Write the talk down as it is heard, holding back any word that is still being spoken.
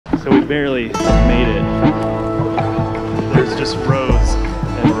So we barely made it. There's just rows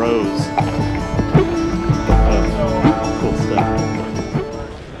and rows of cool stuff.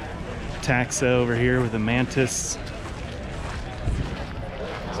 Taxa over here with the mantis.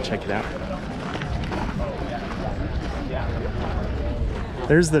 Let's check it out.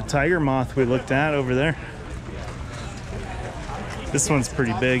 There's the tiger moth we looked at over there. This one's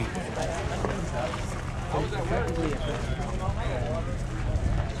pretty big.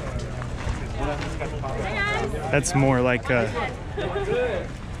 That's more like a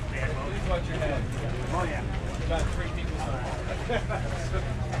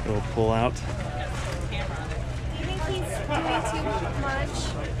little pull out. You think he's too much?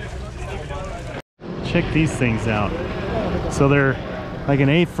 Check these things out. So they're like an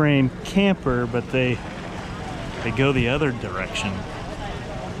A-frame camper, but they go the other direction,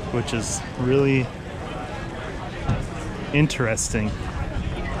 which is really interesting.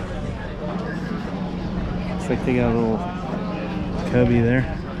 Looks like they got a little cubby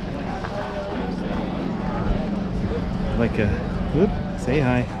there. Like a, whoop, say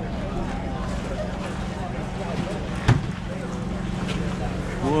hi.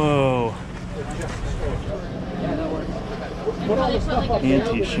 Whoa.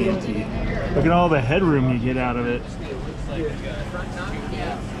 Anti-shanty. Look at all the headroom you get out of it.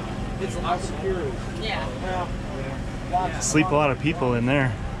 Sleep a lot of people in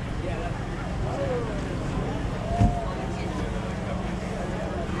there.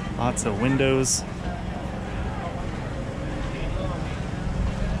 Lots of windows.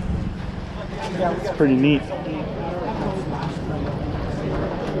 It's pretty neat.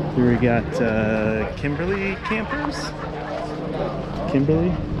 Here we got Kimberly campers.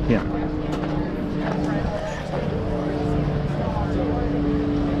 Kimberly? Yeah.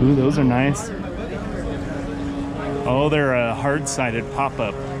 Ooh, those are nice. Oh, they're a hard-sided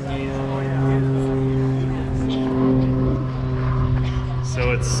pop-up.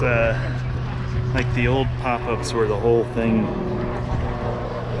 So it's like the old pop-ups where the whole thing.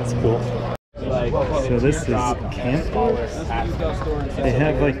 That's cool. So this is camp. They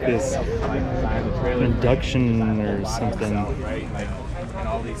have like this induction or something,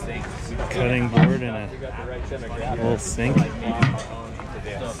 cutting board and a little sink,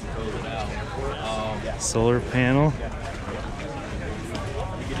 solar panel,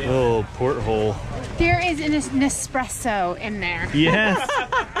 little porthole. There is an espresso in there. Yes,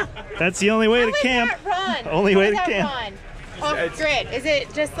 that's the only way to camp. Only way to camp. Off grid. Is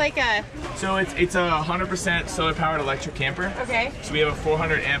it just like a... So it's a 100% solar powered electric camper. Okay. So we have a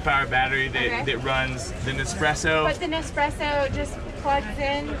 400 amp hour battery that runs the Nespresso. But the Nespresso just plugs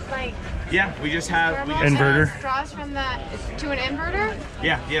in like... Yeah, we just have inverter. Straws from the to an inverter?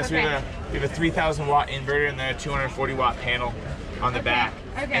 Yeah, yes, Okay. we have a 3,000 watt inverter and then a 240 watt panel on the back.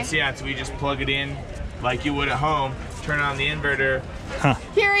 Okay. And so yeah, so we just plug it in like you would at home, turn on the inverter. Huh.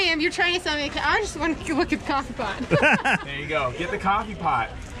 Here I am, you're trying to sell me, I just want to look at the coffee pot. There you go, get the coffee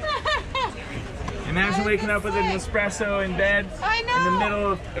pot. Imagine waking up with an espresso in bed. I know.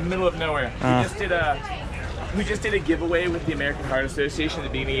 In the middle of nowhere. We just did a giveaway with the American Heart Association at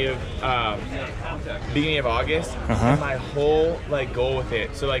the beginning of August. And my whole goal with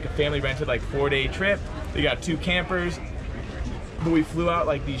it. So like a family rented 4-day trip. They got 2 campers. But we flew out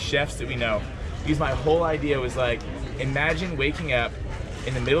these chefs that we know. Because my whole idea was imagine waking up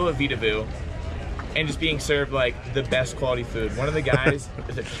in the middle of Vitavu and just being served the best quality food. One of the guys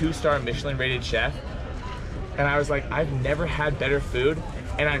is a 2-star Michelin rated chef. And I was like, I've never had better food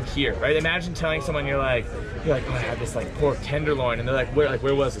and I'm here, right? Imagine telling someone you're like, oh, I had this pork tenderloin, and they're like,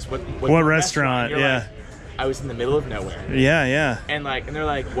 where was this? What restaurant? Yeah. I was in the middle of nowhere. Yeah, yeah. And and they're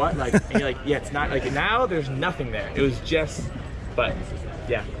like, what? And you're like, yeah, it's not now there's nothing there. It was just, but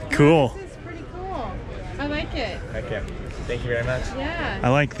yeah. Cool. This is pretty cool. I like it. Okay. Thank you very much. Yeah. I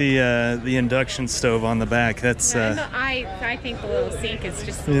like the induction stove on the back. That's I think the little sink is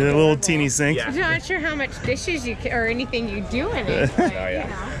just a little teeny sink. Yeah. I'm not sure how much dishes or anything you do in it. But, yeah. You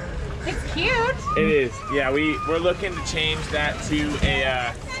know, it's cute. It is. Yeah, we're looking to change that to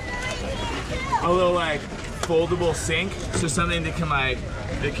a little foldable sink, so something that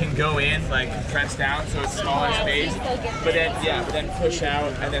can go in compress down so it's smaller space, but then push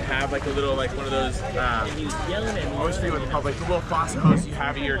out and then have a little one of those I always forget what they're called, the little faucet hose you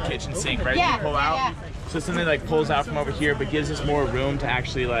have at your kitchen sink, right? Yeah, You pull out. yeah. So something pulls out from over here but gives us more room to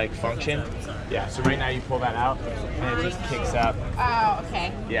actually function. Yeah, so right now you pull that out and it just kicks up. Oh,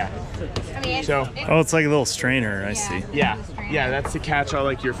 okay. Yeah. I mean, So. Oh, it's like a little strainer. I see. Yeah, that's to catch all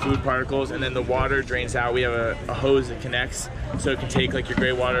like your food particles, and then the water drains out. We have a hose that connects, so it can take like your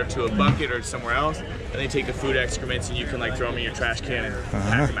gray water to a bucket or somewhere else, and then take the food excrements and you can like throw them in your trash can and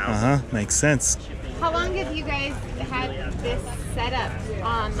pack them out. Makes sense. how long have you guys had this set up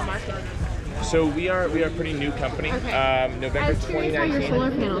on the market? So we are a pretty new company. Okay. November 2019. How your solar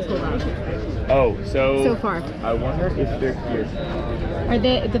panels hold up Oh, so far. I wonder if they're here. Are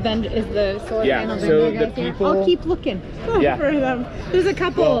they the vendor? Is the solar panel so vendor the guys here? people. I'll keep looking for them. There's a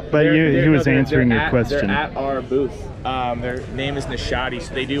couple. Well, But he was answering your question. They're at our booth. Their name is Nishadi,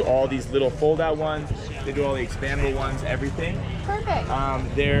 so they do all these little fold-out ones. They do all the expandable ones, everything. Perfect.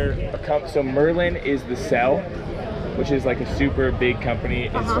 So Merlin is the cell, which is like a super big company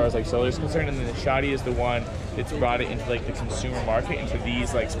as far as like solar is concerned, and then Nishadi is the one that's brought it into like the consumer market, into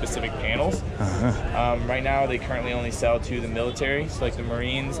these like specific panels. Right now they currently only sell to the military, so like the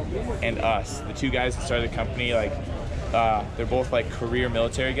Marines and us. The two guys that started the company, like they're both like career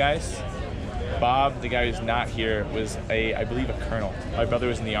military guys. Bob, the guy who's not here, was I believe a colonel. My brother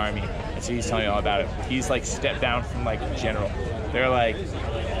was in the army, and so he's telling me all about it. He's like stepped down from like general. They're like,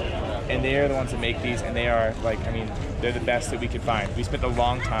 and they're the ones that make these, and they are like, I mean, they're the best that we could find. We spent a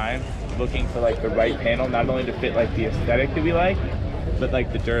long time looking for like the right panel, not only to fit like the aesthetic that we like, but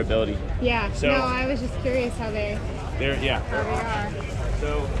like the durability. Yeah. So, no, I was just curious how they are.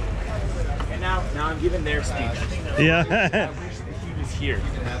 So, and now I'm giving their speech. Yeah. I wish that he was here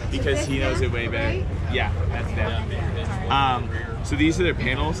because he knows it way better. Right? Yeah, that's them. So these are their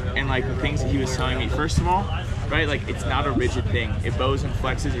panels, and like the things that he was telling me. First of all, right, like it's not a rigid thing. It bows and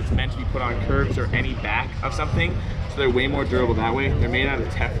flexes. It's meant to be put on curves or any back of something. So they're way more durable that way. They're made out of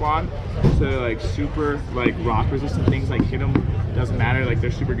Teflon, so they're like super like rock resistant. Things like hit them, doesn't matter. Like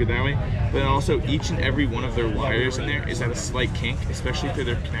they're super good that way. But then also each and every one of their wires in there is at a slight kink, especially for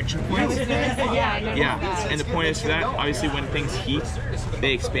their connection points. Yeah, and the point is for that, obviously when things heat,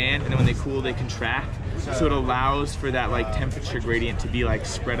 they expand, and then when they cool, they contract. So it allows for that like temperature gradient to be like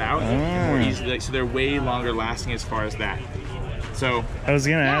spread out more easily. Like, so they're way longer lasting as far as that. So I was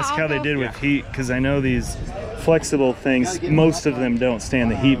gonna ask how they did with heat, because I know these flexible things, most of them don't stand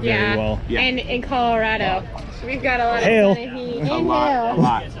the heat very well. Yeah. And in Colorado, we've got a lot Hail. of heat. a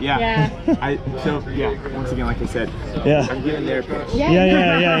lot. Yeah. Yeah. Once again, like I said, Yeah. I'm giving their pitch.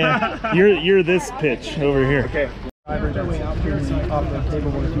 Yeah. You're this pitch over here. Okay. Off the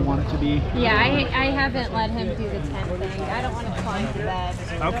table if you want it to be. Yeah, I haven't let him do the tent thing. I don't want to climb the bed.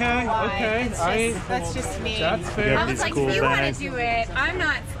 Okay. That's just me. That's fair. I was like, cool if you want bags. to do it,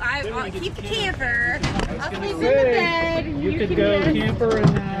 I'll keep the camper. I'll sleep in the bed. You could go camper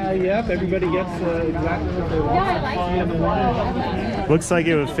and yep, everybody gets exactly what they want. Yeah, I like Looks like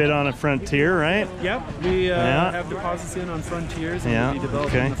it would fit on a Frontier, right? Yep, we have deposits in on Frontiers and we'll be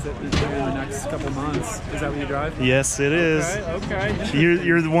developing the fitment here in the next couple months. Is that what you drive? Yes, it is. Okay.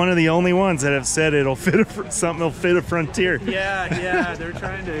 You're one of the only ones that have said it'll fit something will fit a Frontier. Yeah, they're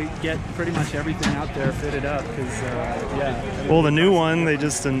trying to get pretty much everything out there fitted up because Well, the new one, they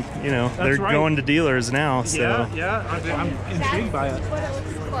just they're going to dealers now. So yeah, I'm intrigued by it. what it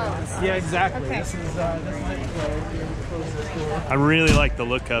looks close. Yeah, exactly. Okay. This is close store. I really like the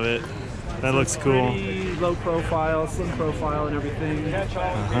look of it. That looks cool. Pretty low profile, slim profile, and everything. This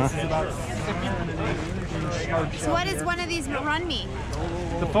is about 6.8 inch. So what does one of these run me?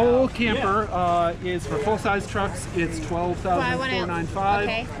 The full camper is for full-size trucks. It's $12,495.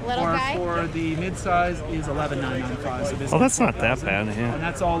 Okay, little or guy? for the mid-size is $11,995. So Oh, that's not that bad. and Yeah.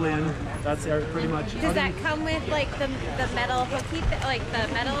 that's all in. That's pretty much. Does that come with like the metal hooky, like the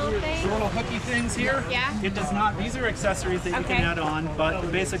metal thing? The little hooky things here? Yeah. It does not. These are accessories that you Okay. can add on,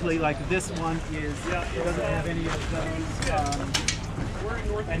 but basically, like this one is, it doesn't have any of those.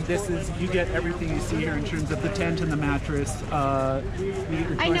 And this is, you get everything you see here in terms of the tent and the mattress. You get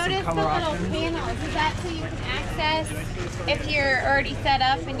your I choice noticed of the color little options. panels. Is that so you can access if you're already set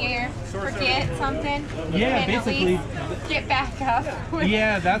up and you forget something? You Yeah, can at basically. least get back up.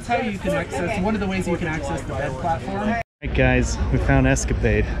 Yeah, that's how you can access, one of the ways you can access the bed platform. All right, guys, we found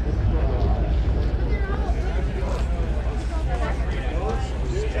Escapade.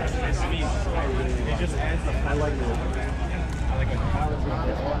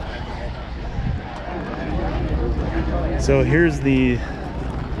 So here's this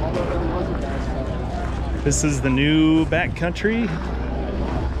is the new backcountry.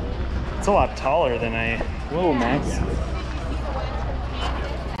 It's a lot taller than whoa, Max.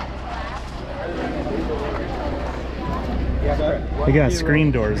 They got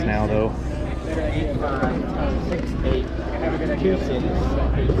screen doors now, though.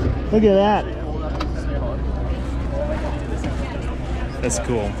 Look at that. That's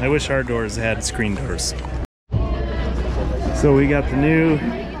cool. I wish our doors had screen doors. So we got the new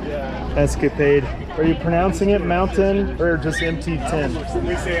Escapade. Are you pronouncing it Mountain or just MT10?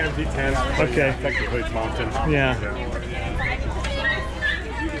 We say MT10. Okay. Technically it's Mountain. Yeah.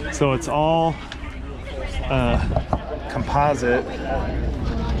 So it's all composite.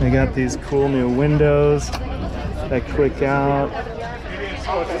 They got these cool new windows that click out.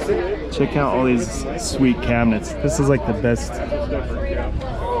 Check out all these sweet cabinets. This is like the best.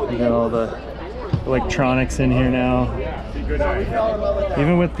 You got all the electronics in here now.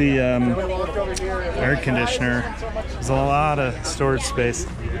 Even with the air conditioner, there's a lot of storage space.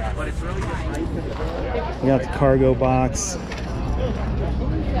 You got the cargo box.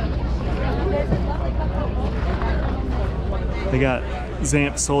 They got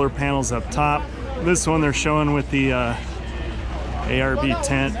Zamp solar panels up top. This one they're showing with the ARB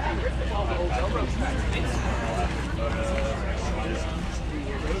tent.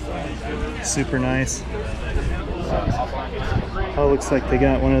 Super nice. Oh, looks like they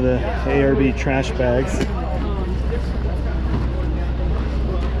got one of the ARB trash bags.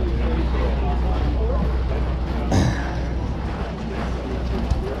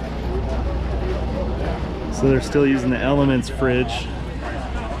 So they're still using the Elements fridge,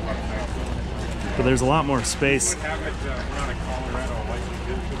 but there's a lot more space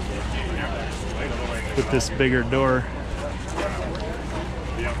with this bigger door.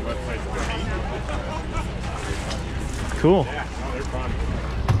 Cool.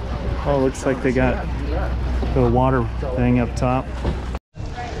 Oh, looks like they got the water thing up top.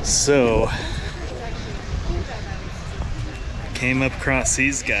 So, came up across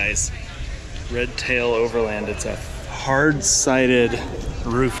these guys. Red Tail Overland. It's a hard-sided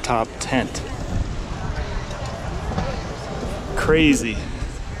rooftop tent. Crazy.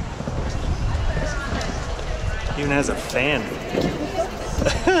 Even has a fan.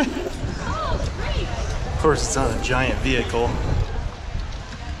 Of course, it's on a giant vehicle,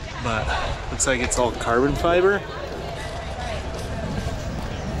 but looks like it's all carbon fiber.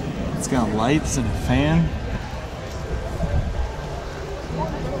 It's got lights and a fan.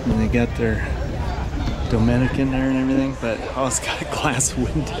 And they got their Dominican there and everything, but oh, it's got glass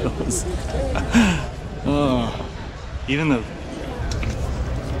windows. Oh, even the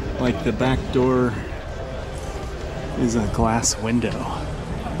back door is a glass window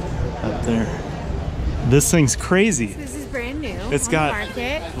up there. This thing's crazy. This is brand new. It's on got the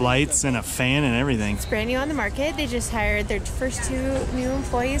market. lights and a fan and everything. It's brand new on the market. They just hired their first 2 new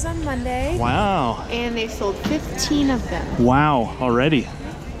employees on Monday. Wow. And they sold 15 of them. Wow, already.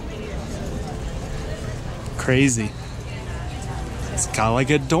 Crazy. It's got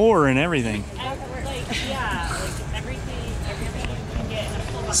like a door and everything.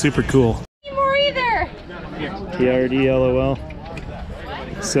 Super cool. More either. TRD LOL.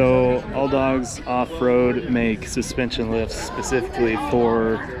 So All Dogs Off-Road make suspension lifts specifically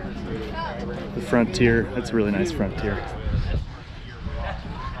for the Frontier. That's a really nice Frontier.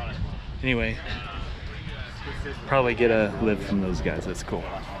 Anyway, probably get a lift from those guys. That's cool.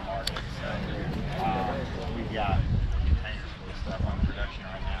 We've got stuff on production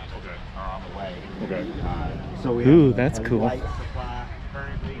right now. Okay. Or on the way. Okay. So we Ooh, have that's a cool. light supply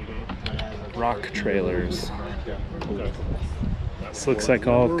currently. Rock trailers. This looks like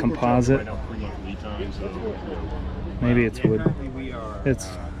all composite. Maybe it's wood. It's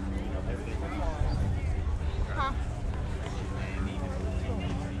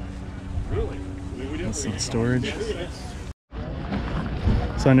that's some storage.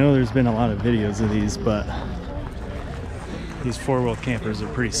 So I know there's been a lot of videos of these, but these 4-wheel campers are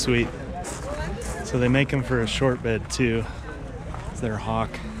pretty sweet. So they make them for a short bed too. It's their Hawk.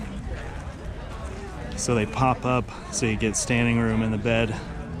 So they pop up so you get standing room in the bed.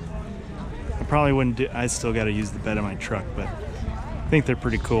 I probably wouldn't do, I still got to use the bed of my truck, but I think they're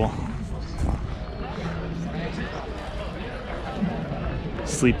pretty cool.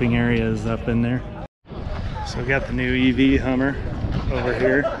 Sleeping areas up in there. So we got the new EV Hummer over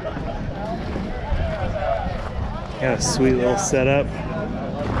here. Got a sweet little setup.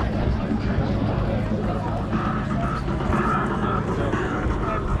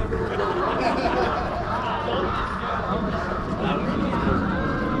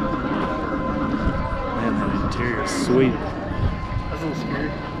 Man, that interior is sweet. That's a little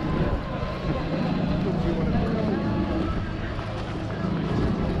scary.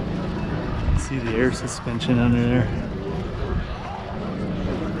 See the air suspension under there.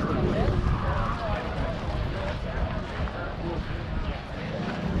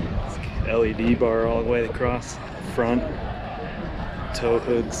 LED bar all the way across the front, tow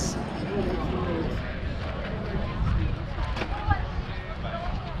hoods.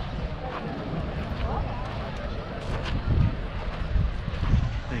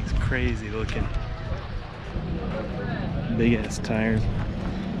 crazy looking. Big ass tires.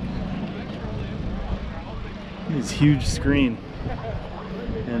 This huge screen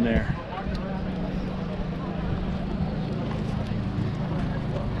in there.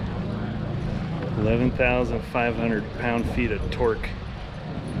 $11,500 pound-feet of torque.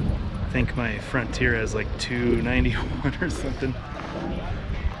 I think my Frontier has like 291 or something.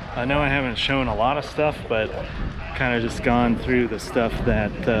 I know I haven't shown a lot of stuff, but kind of just gone through the stuff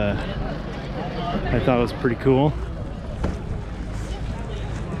that I thought was pretty cool.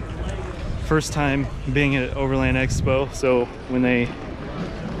 First time being at Overland Expo, so when they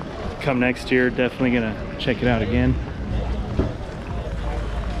come next year, definitely gonna check it out again.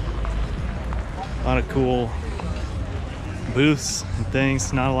 A lot of cool booths and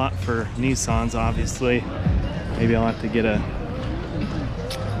things. Not a lot for Nissans, obviously. Maybe I'll have to get a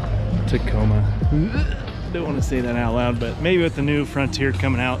Tacoma. Don't want to say that out loud, but maybe with the new Frontier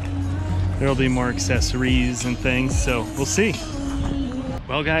coming out, there'll be more accessories and things, so we'll see.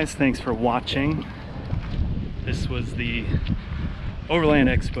 Well guys, thanks for watching. This was the Overland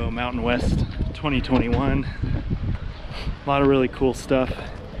Expo Mountain West 2021. A lot of really cool stuff.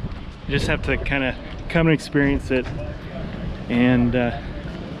 You just have to kind of come and experience it. And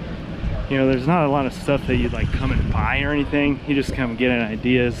you know, there's not a lot of stuff that you'd like come and buy or anything. You just come and get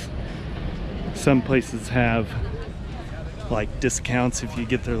ideas. Some places have like discounts if you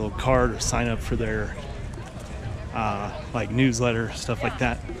get their little card or sign up for their like newsletter, stuff like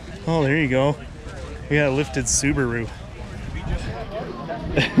that. Oh, there you go. We got a lifted Subaru.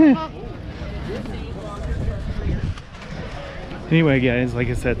 Anyway guys, like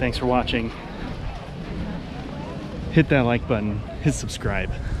I said, thanks for watching. Hit that like button, hit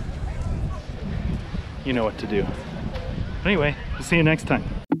subscribe. You know what to do. Anyway, we'll see you next time.